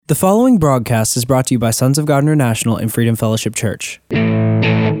The following broadcast is brought to you by Sons of God International and Freedom Fellowship Church.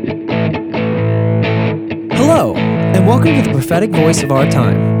 Hello, and welcome to the prophetic voice of our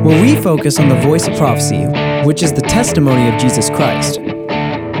time, where we focus on the voice of prophecy, which is the testimony of Jesus Christ.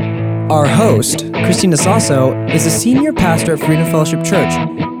 Our host, Christina Sasso, is a senior pastor at Freedom Fellowship Church.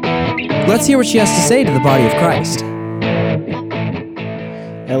 Let's hear what she has to say to the body of Christ.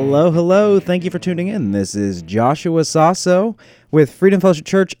 Hello. Thank you for tuning in. This is Joshua Sasso with Freedom Fellowship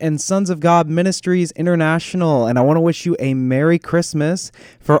Church and Sons of God Ministries International, and I want to wish you a Merry Christmas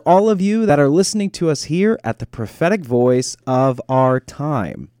for all of you that are listening to us here at the prophetic voice of our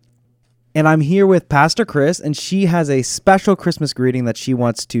time. And I'm here with Pastor Chris, and she has a special Christmas greeting that she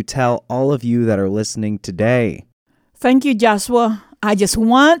wants to tell all of you that are listening today. Thank you, Joshua. I just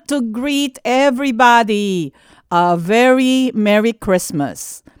want to greet everybody a very Merry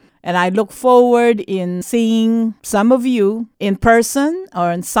Christmas. And I look forward in seeing some of you in person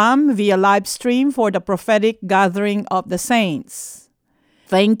or in some via live stream for the prophetic gathering of the saints.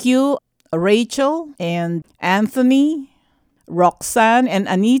 Thank you, Rachel and Anthony, Roxanne and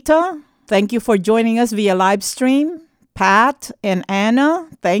Anita. Thank you for joining us via live stream. Pat and Anna,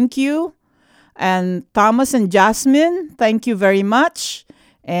 thank you. And Thomas and Jasmine, thank you very much.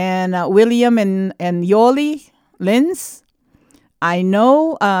 And William and Yoli, Linz, I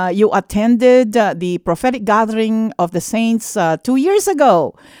know you attended the prophetic gathering of the saints 2 years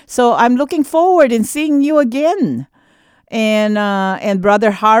ago. So I'm looking forward in seeing you again. And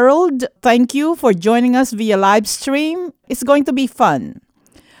Brother Harold, thank you for joining us via live stream. It's going to be fun.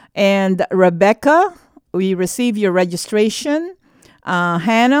 And Rebecca, we receive your registration.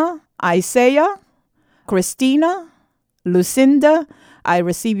 Hannah, Isaiah, Christina, Lucinda, I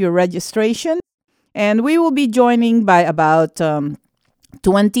receive your registration. And we will be joining by about 20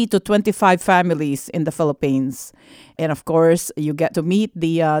 to 25 families in the Philippines. And of course, you get to meet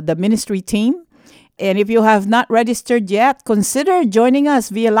the ministry team. And if you have not registered yet, consider joining us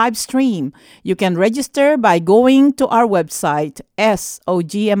via live stream. You can register by going to our website,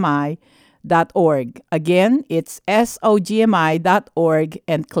 sogmi.org. Again, it's sogmi.org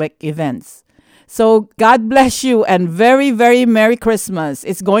and click events. So God bless you and very, very Merry Christmas.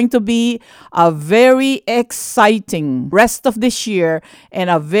 It's going to be a very exciting rest of this year and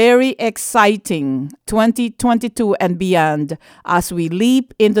a very exciting 2022 and beyond as we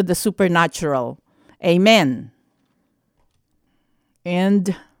leap into the supernatural. Amen.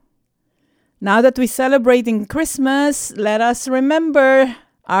 And now that we're celebrating Christmas, let us remember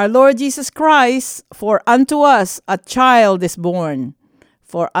our Lord Jesus Christ. For unto us a child is born.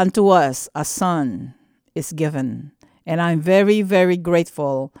 For unto us a son is given. And I'm very, very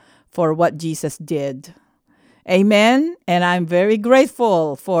grateful for what Jesus did. Amen. And I'm very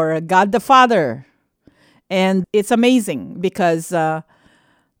grateful for God the Father. And it's amazing because I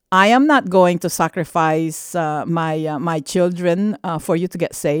am not going to sacrifice my children for you to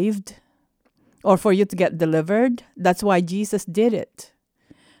get saved or for you to get delivered. That's why Jesus did it.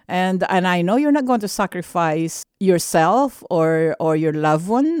 And I know you're not going to sacrifice yourself or your loved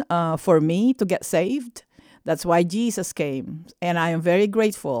one for me to get saved. That's why Jesus came. And I am very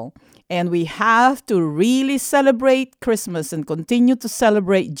grateful. And we have to really celebrate Christmas and continue to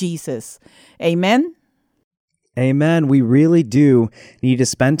celebrate Jesus. Amen? Amen. We really do need to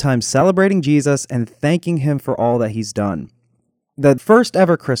spend time celebrating Jesus and thanking him for all that he's done. The first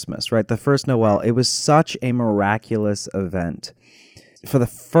ever Christmas, right? The first Noel, it was such a miraculous event. For the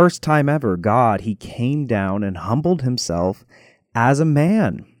first time ever, God, he came down and humbled himself as a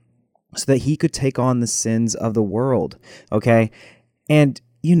man so that he could take on the sins of the world, okay? And,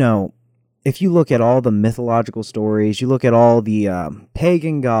 you know, if you look at all the mythological stories, you look at all the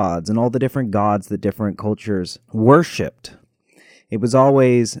pagan gods and all the different gods that different cultures worshipped, it was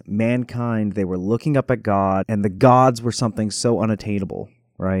always mankind. They were looking up at God, and the gods were something so unattainable,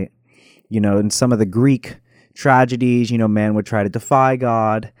 right? You know, in some of the Greek tragedies, you know, man would try to defy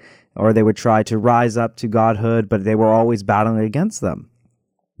God, or they would try to rise up to godhood, but they were always battling against them.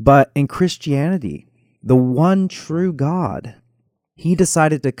 But in Christianity, the one true God, he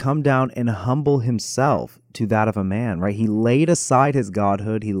decided to come down and humble himself to that of a man, right? He laid aside his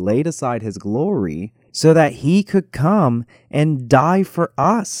godhood, he laid aside his glory, so that he could come and die for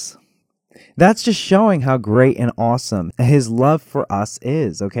us. That's just showing how great and awesome his love for us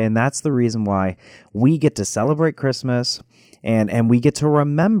is, okay? And that's the reason why we get to celebrate Christmas and we get to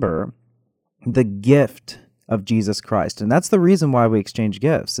remember the gift of Jesus Christ. And that's the reason why we exchange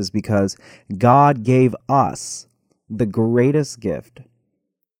gifts, is because God gave us the greatest gift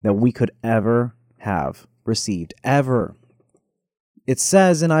that we could ever have received, ever. It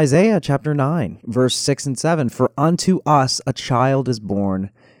says in Isaiah chapter 9, verse 6 and 7, "For unto us a child is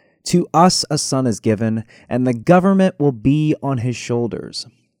born, To us a son is given, and the government will be on his shoulders.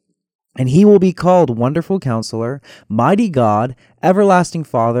 And he will be called Wonderful Counselor, Mighty God, Everlasting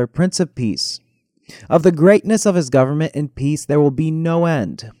Father, Prince of Peace. Of the greatness of his government and peace there will be no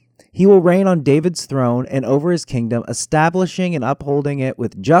end. He will reign on David's throne and over his kingdom, establishing and upholding it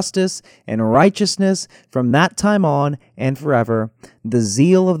with justice and righteousness from that time on and forever. The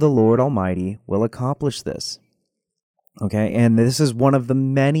zeal of the Lord Almighty will accomplish this. Okay, and this is one of the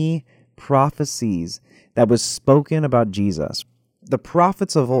many prophecies that was spoken about Jesus. The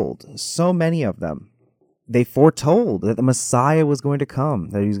prophets of old, so many of them, they foretold that the Messiah was going to come,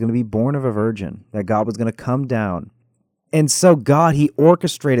 that he was going to be born of a virgin, that God was going to come down. And so God, he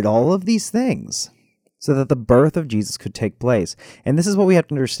orchestrated all of these things so that the birth of Jesus could take place. And this is what we have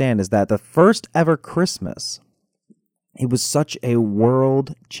to understand, is that the first ever Christmas, it was such a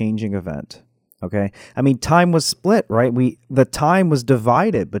world-changing event. Okay? I mean, time was split, right? The time was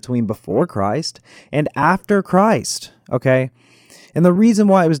divided between before Christ and after Christ. Okay? And the reason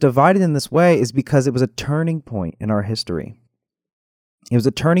why it was divided in this way is because it was a turning point in our history. It was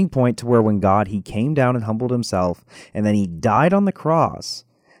a turning point to where when God, he came down and humbled himself, and then he died on the cross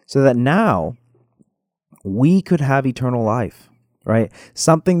so that now we could have eternal life, right?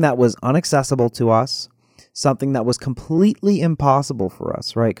 Something that was inaccessible to us, something that was completely impossible for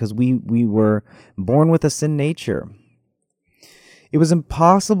us, right? Because we were born with a sin nature. It was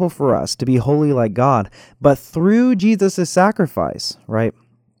impossible for us to be holy like God, but through Jesus' sacrifice, right?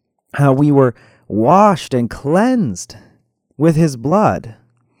 How we were washed and cleansed with his blood,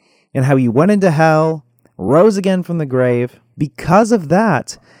 and how he went into hell, rose again from the grave. Because of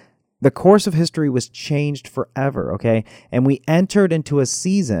that, the course of history was changed forever, okay? And we entered into a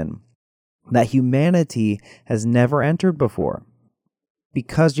season that humanity has never entered before.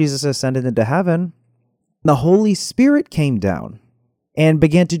 Because Jesus ascended into heaven, the Holy Spirit came down and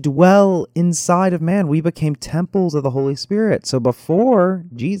began to dwell inside of man. We became temples of the Holy Spirit. So before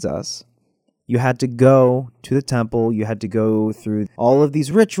Jesus, you had to go to the temple, you had to go through all of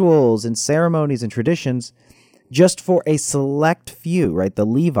these rituals and ceremonies and traditions just for a select few, right? The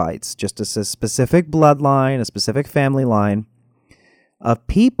Levites, just a specific bloodline, a specific family line of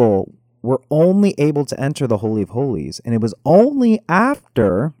people were only able to enter the Holy of Holies. And it was only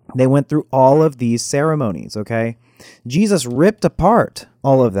after they went through all of these ceremonies, okay? Jesus ripped apart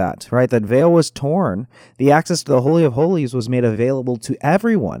all of that, right? That veil was torn. The access to the Holy of Holies was made available to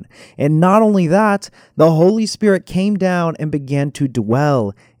everyone. And not only that, the Holy Spirit came down and began to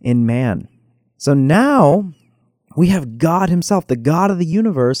dwell in man. So now we have God himself, the God of the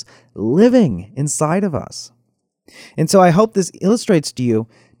universe, living inside of us. And so I hope this illustrates to you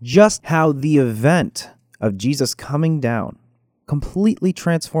just how the event of Jesus coming down, completely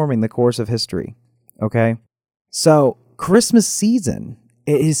transforming the course of history, okay? So Christmas season,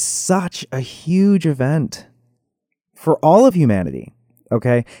 it is such a huge event for all of humanity,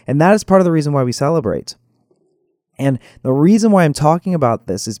 okay? And that is part of the reason why we celebrate. And the reason why I'm talking about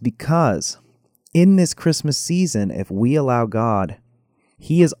this is because in this Christmas season, if we allow God,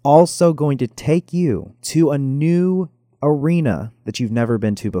 he is also going to take you to a new arena that you've never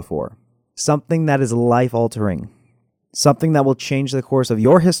been to before. Something that is life-altering. Something that will change the course of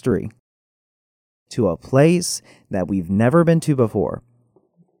your history to a place that we've never been to before.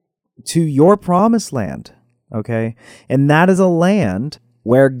 To your promised land, okay? And that is a land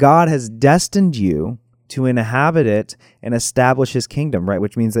where God has destined you to inhabit it and establish his kingdom, right?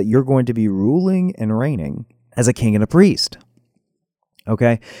 Which means that you're going to be ruling and reigning as a king and a priest.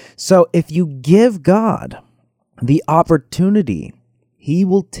 Okay? So if you give God the opportunity, he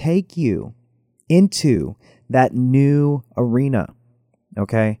will take you into that new arena.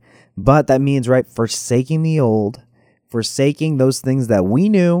 Okay? But that means, right, forsaking the old, forsaking those things that we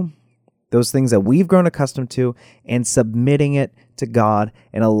knew, those things that we've grown accustomed to, and submitting it to God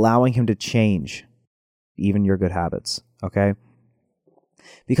and allowing him to change even your good habits. Okay?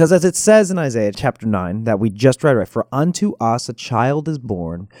 Because as it says in Isaiah chapter 9 that we just read, right, for unto us a child is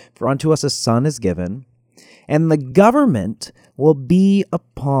born, for unto us a son is given, and the government will be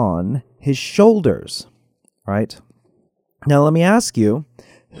upon his shoulders, right? Now let me ask you,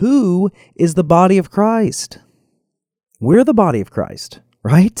 who is the body of Christ? We're the body of Christ,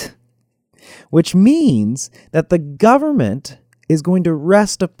 right? Which means that the government is going to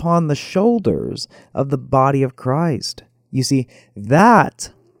rest upon the shoulders of the body of Christ. You see,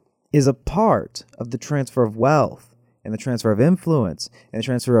 that is a part of the transfer of wealth and the transfer of influence and the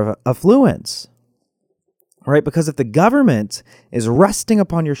transfer of affluence. Right? Because if the government is resting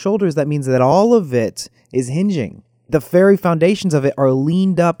upon your shoulders, that means that all of it is hinging. The very foundations of it are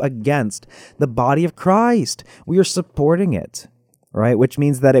leaned up against the body of Christ. We are supporting it. right? Which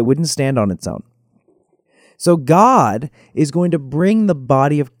means that it wouldn't stand on its own. So God is going to bring the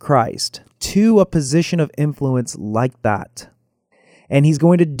body of Christ to a position of influence like that. And he's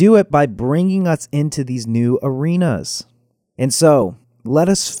going to do it by bringing us into these new arenas. And so let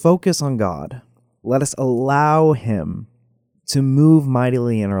us focus on God. Let us allow him to move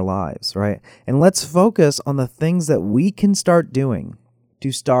mightily in our lives, right? And let's focus on the things that we can start doing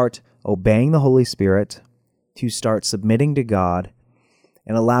to start obeying the Holy Spirit, to start submitting to God,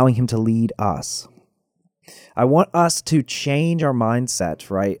 and allowing him to lead us. I want us to change our mindset,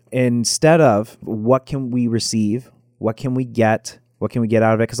 right? Instead of what can we receive, what can we get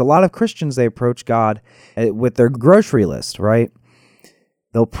out of it? Because a lot of Christians, they approach God with their grocery list, right?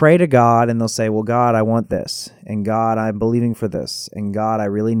 They'll pray to God and they'll say, well, God, I want this. And God, I'm believing for this. And God, I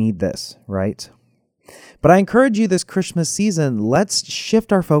really need this, right? But I encourage you this Christmas season, let's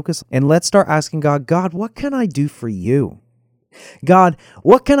shift our focus and let's start asking God, God, what can I do for you? God,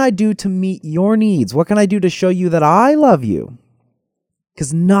 what can I do to meet your needs? What can I do to show you that I love you?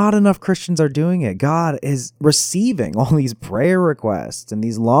 Because not enough Christians are doing it. God is receiving all these prayer requests and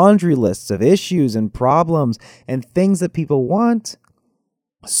these laundry lists of issues and problems and things that people want.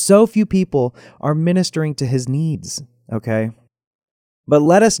 So few people are ministering to his needs, okay? But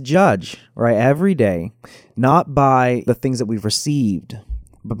let us judge, right, every day, not by the things that we've received,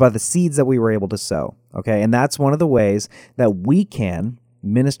 but by the seeds that we were able to sow, okay? And that's one of the ways that we can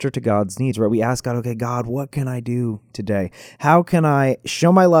minister to God's needs, right? We ask God, okay, God, what can I do today? How can I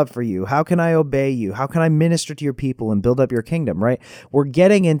show my love for you? How can I obey you? How can I minister to your people and build up your kingdom, right? We're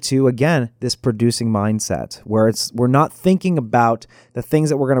getting into, again, this producing mindset where we're not thinking about the things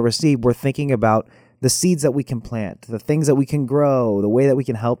that we're going to receive. We're thinking about the seeds that we can plant, the things that we can grow, the way that we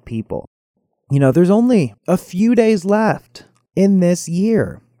can help people. You know, there's only a few days left in this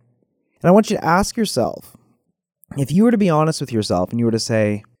year. And I want you to ask yourself, if you were to be honest with yourself and you were to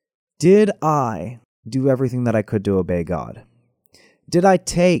say, did I do everything that I could to obey God? Did I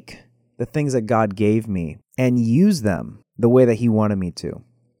take the things that God gave me and use them the way that he wanted me to?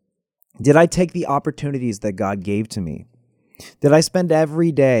 Did I take the opportunities that God gave to me? Did I spend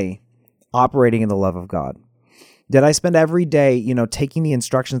every day operating in the love of God? Did I spend every day, taking the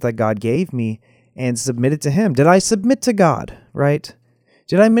instructions that God gave me and submit it to him? Did I submit to God, right?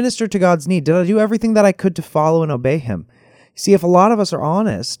 Did I minister to God's need? Did I do everything that I could to follow and obey him? See, if a lot of us are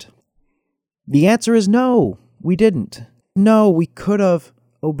honest, the answer is no, we didn't. No, we could have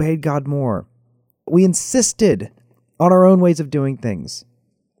obeyed God more. We insisted on our own ways of doing things.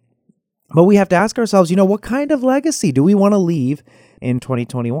 But we have to ask ourselves, what kind of legacy do we want to leave in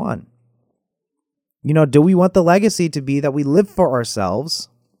 2021? Do we want the legacy to be that we live for ourselves?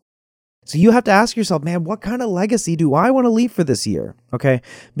 So you have to ask yourself, man, what kind of legacy do I want to leave for this year? Okay,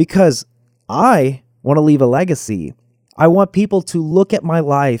 because I want to leave a legacy. I want people to look at my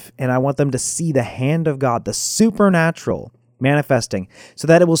life and I want them to see the hand of God, the supernatural manifesting, so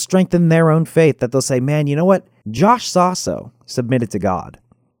that it will strengthen their own faith, that they'll say, man, you know what? Josh Sasso submitted to God.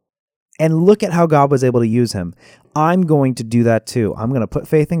 And look at how God was able to use him. I'm going to do that too. I'm going to put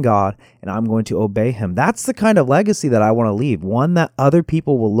faith in God and I'm going to obey him. That's the kind of legacy that I want to leave. One that other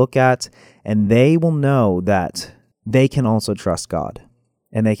people will look at and they will know that they can also trust God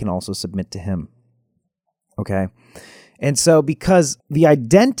and they can also submit to him. Okay? And so because the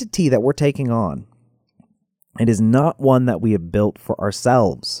identity that we're taking on, it is not one that we have built for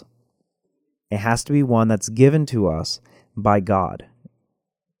ourselves. It has to be one that's given to us by God.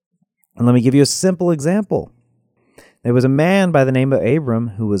 And let me give you a simple example. There was a man by the name of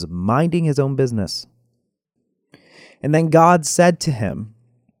Abram who was minding his own business. And then God said to him,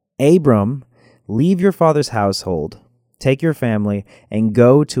 Abram, leave your father's household, take your family, and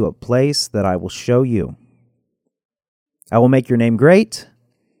go to a place that I will show you. I will make your name great.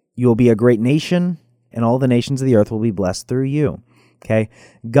 You will be a great nation, and all the nations of the earth will be blessed through you. Okay?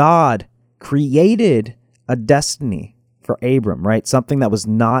 God created a destiny for Abram, right? Something that was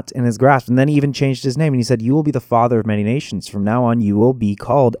not in his grasp. And then he even changed his name and he said, you will be the father of many nations. From now on, you will be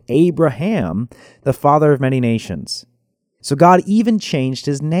called Abraham, the father of many nations. So God even changed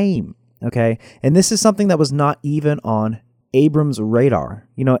his name, okay? And this is something that was not even on Abram's radar.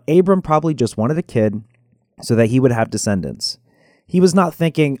 Abram probably just wanted a kid so that he would have descendants. He was not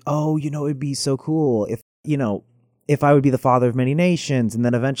thinking, it'd be so cool if I would be the father of many nations, and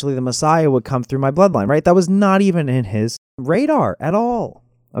then eventually the Messiah would come through my bloodline, right? That was not even in his radar at all,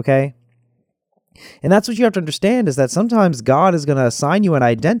 okay? And that's what you have to understand, is that sometimes God is going to assign you an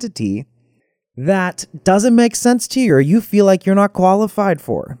identity that doesn't make sense to you, or you feel like you're not qualified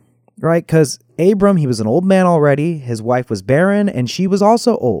for, right? Because Abram, he was an old man already, his wife was barren, and she was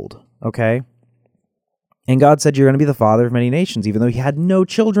also old, okay? And God said, you're going to be the father of many nations, even though he had no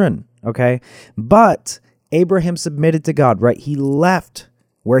children, okay? But Abraham submitted to God, right? He left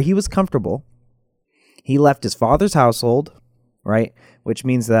where he was comfortable. He left his father's household, right? Which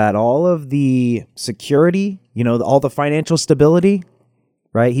means that all of the security, all the financial stability,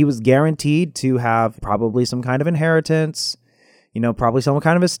 right? He was guaranteed to have probably some kind of inheritance, probably some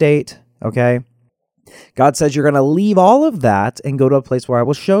kind of estate, okay? God says you're going to leave all of that and go to a place where I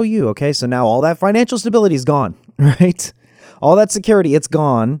will show you, okay? So now all that financial stability is gone, right? All that security, it's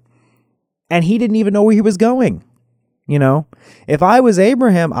gone. And he didn't even know where he was going, If I was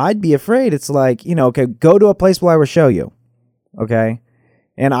Abraham, I'd be afraid. It's like, okay, go to a place where I will show you, okay?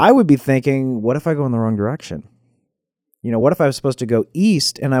 And I would be thinking, what if I go in the wrong direction? What if I was supposed to go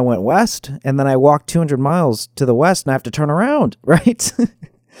east and I went west and then I walked 200 miles to the west and I have to turn around, right?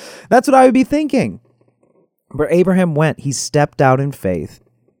 That's what I would be thinking. But Abraham went, he stepped out in faith.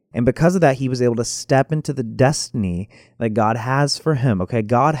 And because of that, he was able to step into the destiny that God has for him. Okay,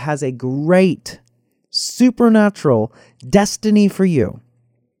 God has a great supernatural destiny for you.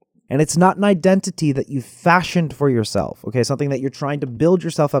 And it's not an identity that you fashioned for yourself. Okay, something that you're trying to build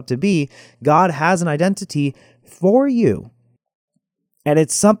yourself up to be. God has an identity for you. And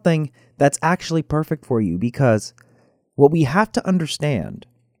it's something that's actually perfect for you, because what we have to understand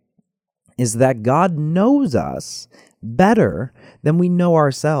is that God knows us better than we know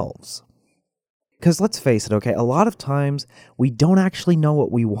ourselves. Because let's face it, okay, a lot of times we don't actually know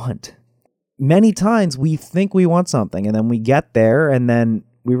what we want. Many times we think we want something and then we get there and then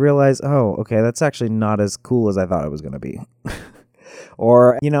we realize, oh, okay, that's actually not as cool as I thought it was going to be.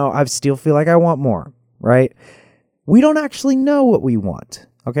 Or, I still feel like I want more, right? We don't actually know what we want,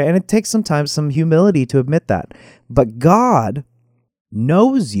 okay? And it takes sometimes some humility to admit that. But God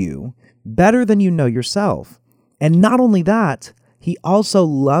knows you better than you know yourself. And not only that, he also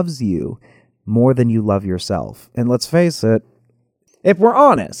loves you more than you love yourself. And let's face it, if we're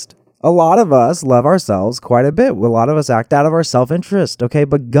honest, a lot of us love ourselves quite a bit. A lot of us act out of our self-interest, okay?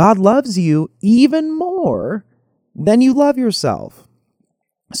 But God loves you even more than you love yourself.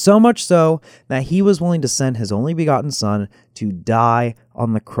 So much so that he was willing to send his only begotten son to die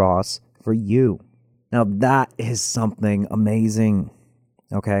on the cross for you. Now that is something amazing,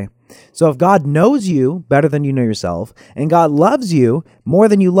 okay? So if God knows you better than you know yourself, and God loves you more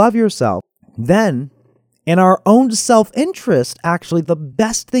than you love yourself, then in our own self-interest, actually the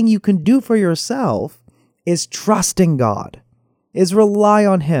best thing you can do for yourself is trust in God, is rely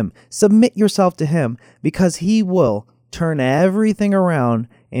on him, submit yourself to him, because he will turn everything around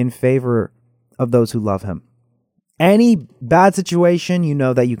in favor of those who love him. Any bad situation, you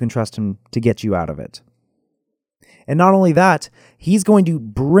know that you can trust him to get you out of it. And not only that, he's going to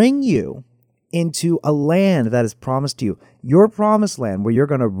bring you into a land that is promised to you, your promised land, where you're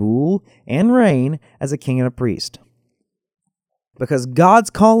going to rule and reign as a king and a priest. Because God's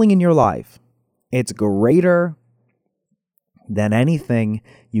calling in your life, it's greater than anything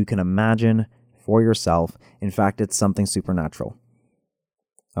you can imagine for yourself. In fact, it's something supernatural.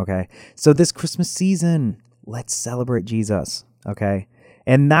 Okay? So this Christmas season, let's celebrate Jesus, okay?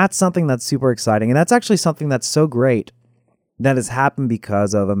 And that's something that's super exciting. And that's actually something that's so great that has happened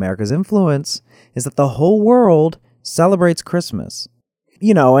because of America's influence, is that the whole world celebrates Christmas.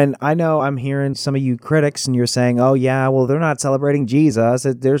 And I know I'm hearing some of you critics and you're saying, oh yeah, well, they're not celebrating Jesus.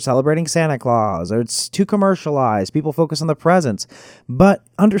 They're celebrating Santa Claus, or it's too commercialized. People focus on the presents. But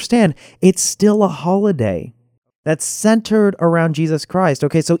understand, it's still a holiday that's centered around Jesus Christ.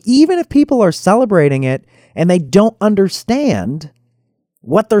 Okay, so even if people are celebrating it and they don't understand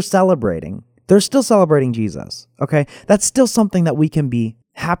what they're celebrating, they're still celebrating Jesus, okay? That's still something that we can be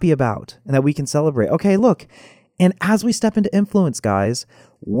happy about and that we can celebrate. Okay, look, and as we step into influence, guys,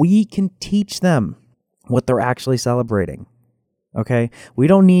 we can teach them what they're actually celebrating, okay? We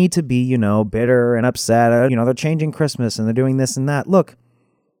don't need to be, bitter and upset. They're changing Christmas and they're doing this and that. Look,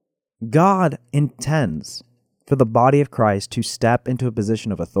 God intends for the body of Christ to step into a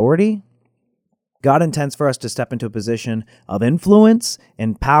position of authority. God intends for us to step into a position of influence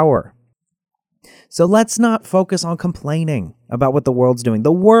and power. So let's not focus on complaining about what the world's doing.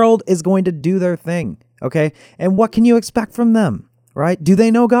 The world is going to do their thing, okay? And what can you expect from them, right? Do they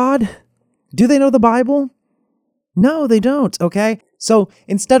know God? Do they know the Bible? No, they don't, okay? So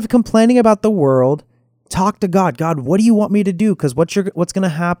instead of complaining about the world, talk to God. God, what do you want me to do? Because what's going to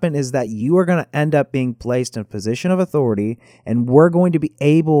happen is that you are going to end up being placed in a position of authority, and we're going to be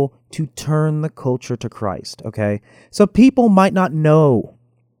able to turn the culture to Christ, okay? So people might not know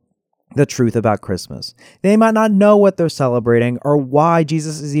the truth about Christmas. They might not know what they're celebrating or why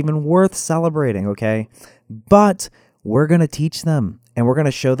Jesus is even worth celebrating, okay? But we're going to teach them, And we're going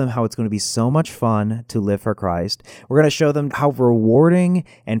to show them how it's going to be so much fun to live for Christ. We're going to show them how rewarding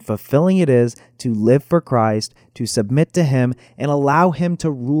and fulfilling it is to live for Christ, to submit to Him, and allow Him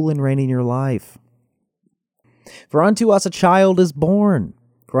to rule and reign in your life. For unto us a child is born,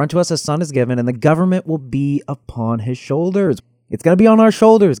 for unto us a son is given, and the government will be upon His shoulders. It's going to be on our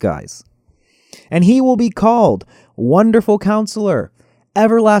shoulders, guys. And He will be called Wonderful Counselor,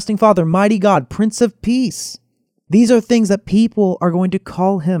 Everlasting Father, Mighty God, Prince of Peace. These are things that people are going to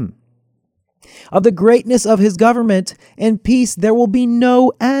call Him. Of the greatness of His government and peace, there will be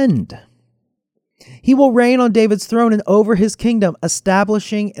no end. He will reign on David's throne and over His kingdom,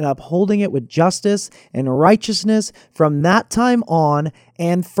 establishing and upholding it with justice and righteousness from that time on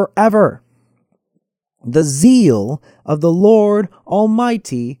and forever. The zeal of the Lord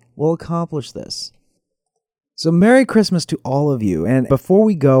Almighty will accomplish this. So Merry Christmas to all of you. And before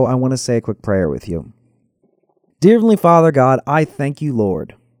we go, I want to say a quick prayer with you. Dear Heavenly Father God, I thank you,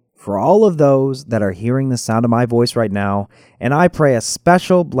 Lord, for all of those that are hearing the sound of my voice right now, and I pray a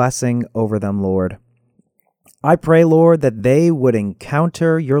special blessing over them, Lord. I pray, Lord, that they would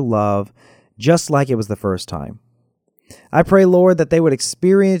encounter your love just like it was the first time. I pray, Lord, that they would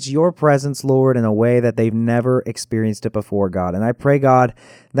experience your presence, Lord, in a way that they've never experienced it before, God. And I pray, God,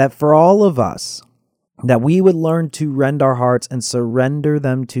 that for all of us, that we would learn to rend our hearts and surrender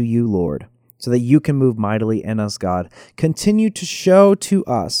them to you, Lord, so that you can move mightily in us, God. Continue to show to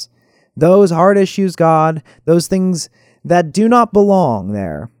us those heart issues, God, those things that do not belong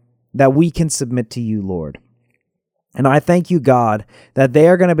there, that we can submit to you, Lord. And I thank you, God, that they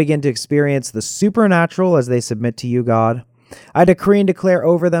are going to begin to experience the supernatural as they submit to you, God. I decree and declare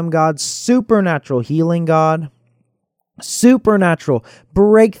over them, God, supernatural healing, God. Supernatural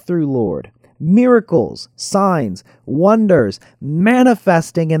breakthrough, Lord. Miracles, signs, wonders,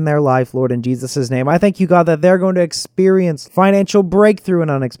 manifesting in their life, Lord, in Jesus' name. I thank you, God, that they're going to experience financial breakthrough in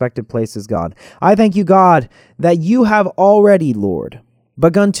unexpected places, God. I thank you, God, that you have already, Lord,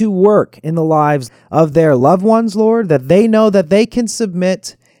 begun to work in the lives of their loved ones, Lord, that they know that they can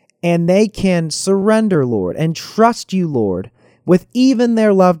submit and they can surrender, Lord, and trust you, Lord, with even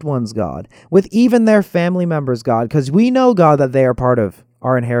their loved ones, God, with even their family members, God, because we know, God, that they are part of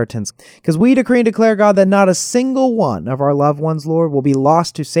our inheritance. Because we decree and declare, God, that not a single one of our loved ones, Lord, will be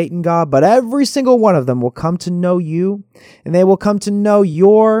lost to Satan, God, but every single one of them will come to know you, and they will come to know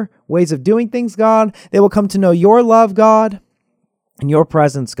your ways of doing things, God. They will come to know your love, God, and your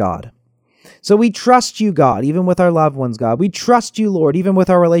presence, God. So we trust you, God, even with our loved ones, God. We trust you, Lord, even with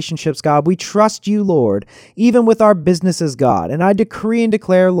our relationships, God. We trust you, Lord, even with our businesses, God. And I decree and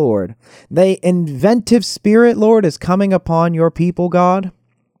declare, Lord, the inventive spirit, Lord, is coming upon your people, God.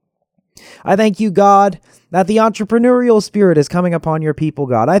 I thank you, God, that the entrepreneurial spirit is coming upon your people,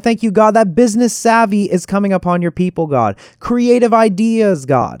 God. I thank you, God, that business savvy is coming upon your people, God. Creative ideas,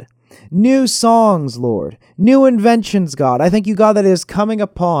 God. New songs, Lord. New inventions, God. I thank you, God, that it is coming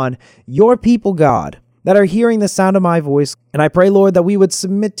upon your people, God, that are hearing the sound of my voice. And I pray, Lord, that we would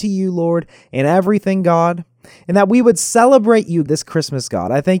submit to you, Lord, in everything, God, and that we would celebrate you this Christmas,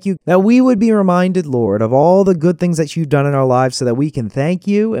 God. I thank you that we would be reminded, Lord, of all the good things that you've done in our lives so that we can thank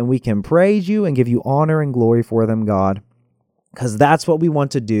you and we can praise you and give you honor and glory for them, God, because that's what we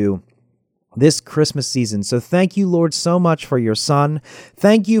want to do this Christmas season. So thank you, Lord, so much for your Son.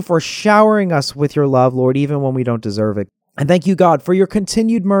 Thank you for showering us with your love, Lord, even when we don't deserve it. And thank you, God, for your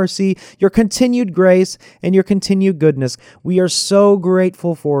continued mercy, your continued grace, and your continued goodness. We are so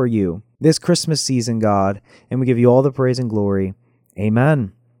grateful for you this Christmas season, God, and we give you all the praise and glory.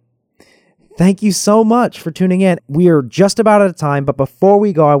 Amen. Thank you so much for tuning in. We are just about out of time, but before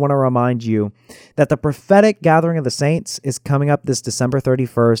we go, I want to remind you that the prophetic gathering of the saints is coming up this December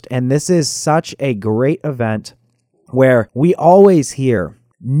 31st, and this is such a great event where we always hear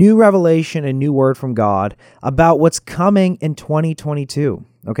new revelation and new word from God about what's coming in 2022,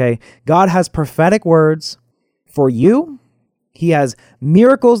 okay? God has prophetic words for you. He has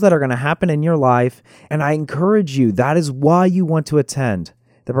miracles that are going to happen in your life, and I encourage you, that is why you want to attend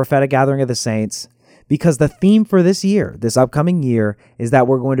the prophetic gathering of the saints, because the theme for this year, this upcoming year, is that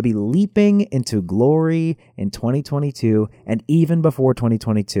we're going to be leaping into glory in 2022 and even before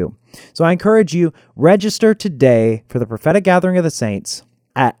 2022. So I encourage you, register today for the prophetic gathering of the saints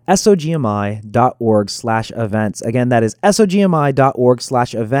at sogmi.org/events. Again, that is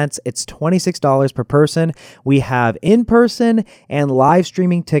sogmi.org/events. It's $26 per person. We have in-person and live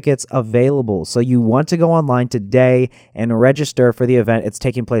streaming tickets available. So you want to go online today and register for the event. It's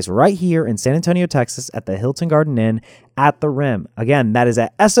taking place right here in San Antonio, Texas at the Hilton Garden Inn at the Rim. Again, that is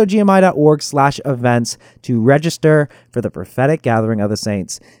at sogmi.org/events to register for the prophetic gathering of the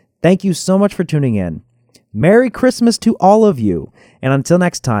saints. Thank you so much for tuning in. Merry Christmas to all of you. And until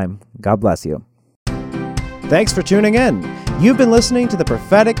next time, God bless you. Thanks for tuning in. You've been listening to the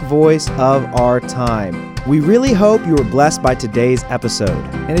prophetic voice of our time. We really hope you were blessed by today's episode.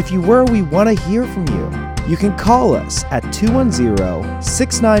 And if you were, we want to hear from you. You can call us at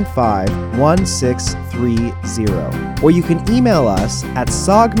 210-695-1630. Or you can email us at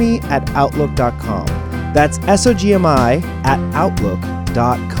sogmi@outlook.com. That's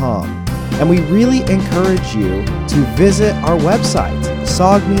SOGMI@outlook.com. And we really encourage you to visit our website,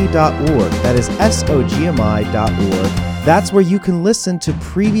 sogmi.org. That is SOGMI.org. That's where you can listen to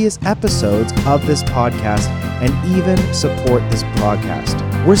previous episodes of this podcast and even support this broadcast.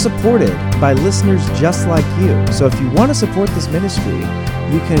 We're supported by listeners just like you. So if you want to support this ministry,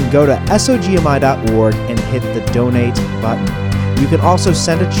 you can go to SOGMI.org and hit the donate button. You can also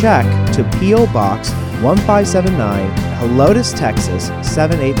send a check to P.O. Box 1579, Helotes, Texas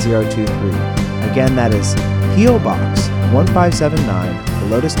 78023. Again, that is P.O. Box 1579,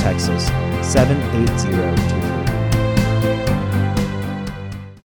 Helotes, Texas 78023.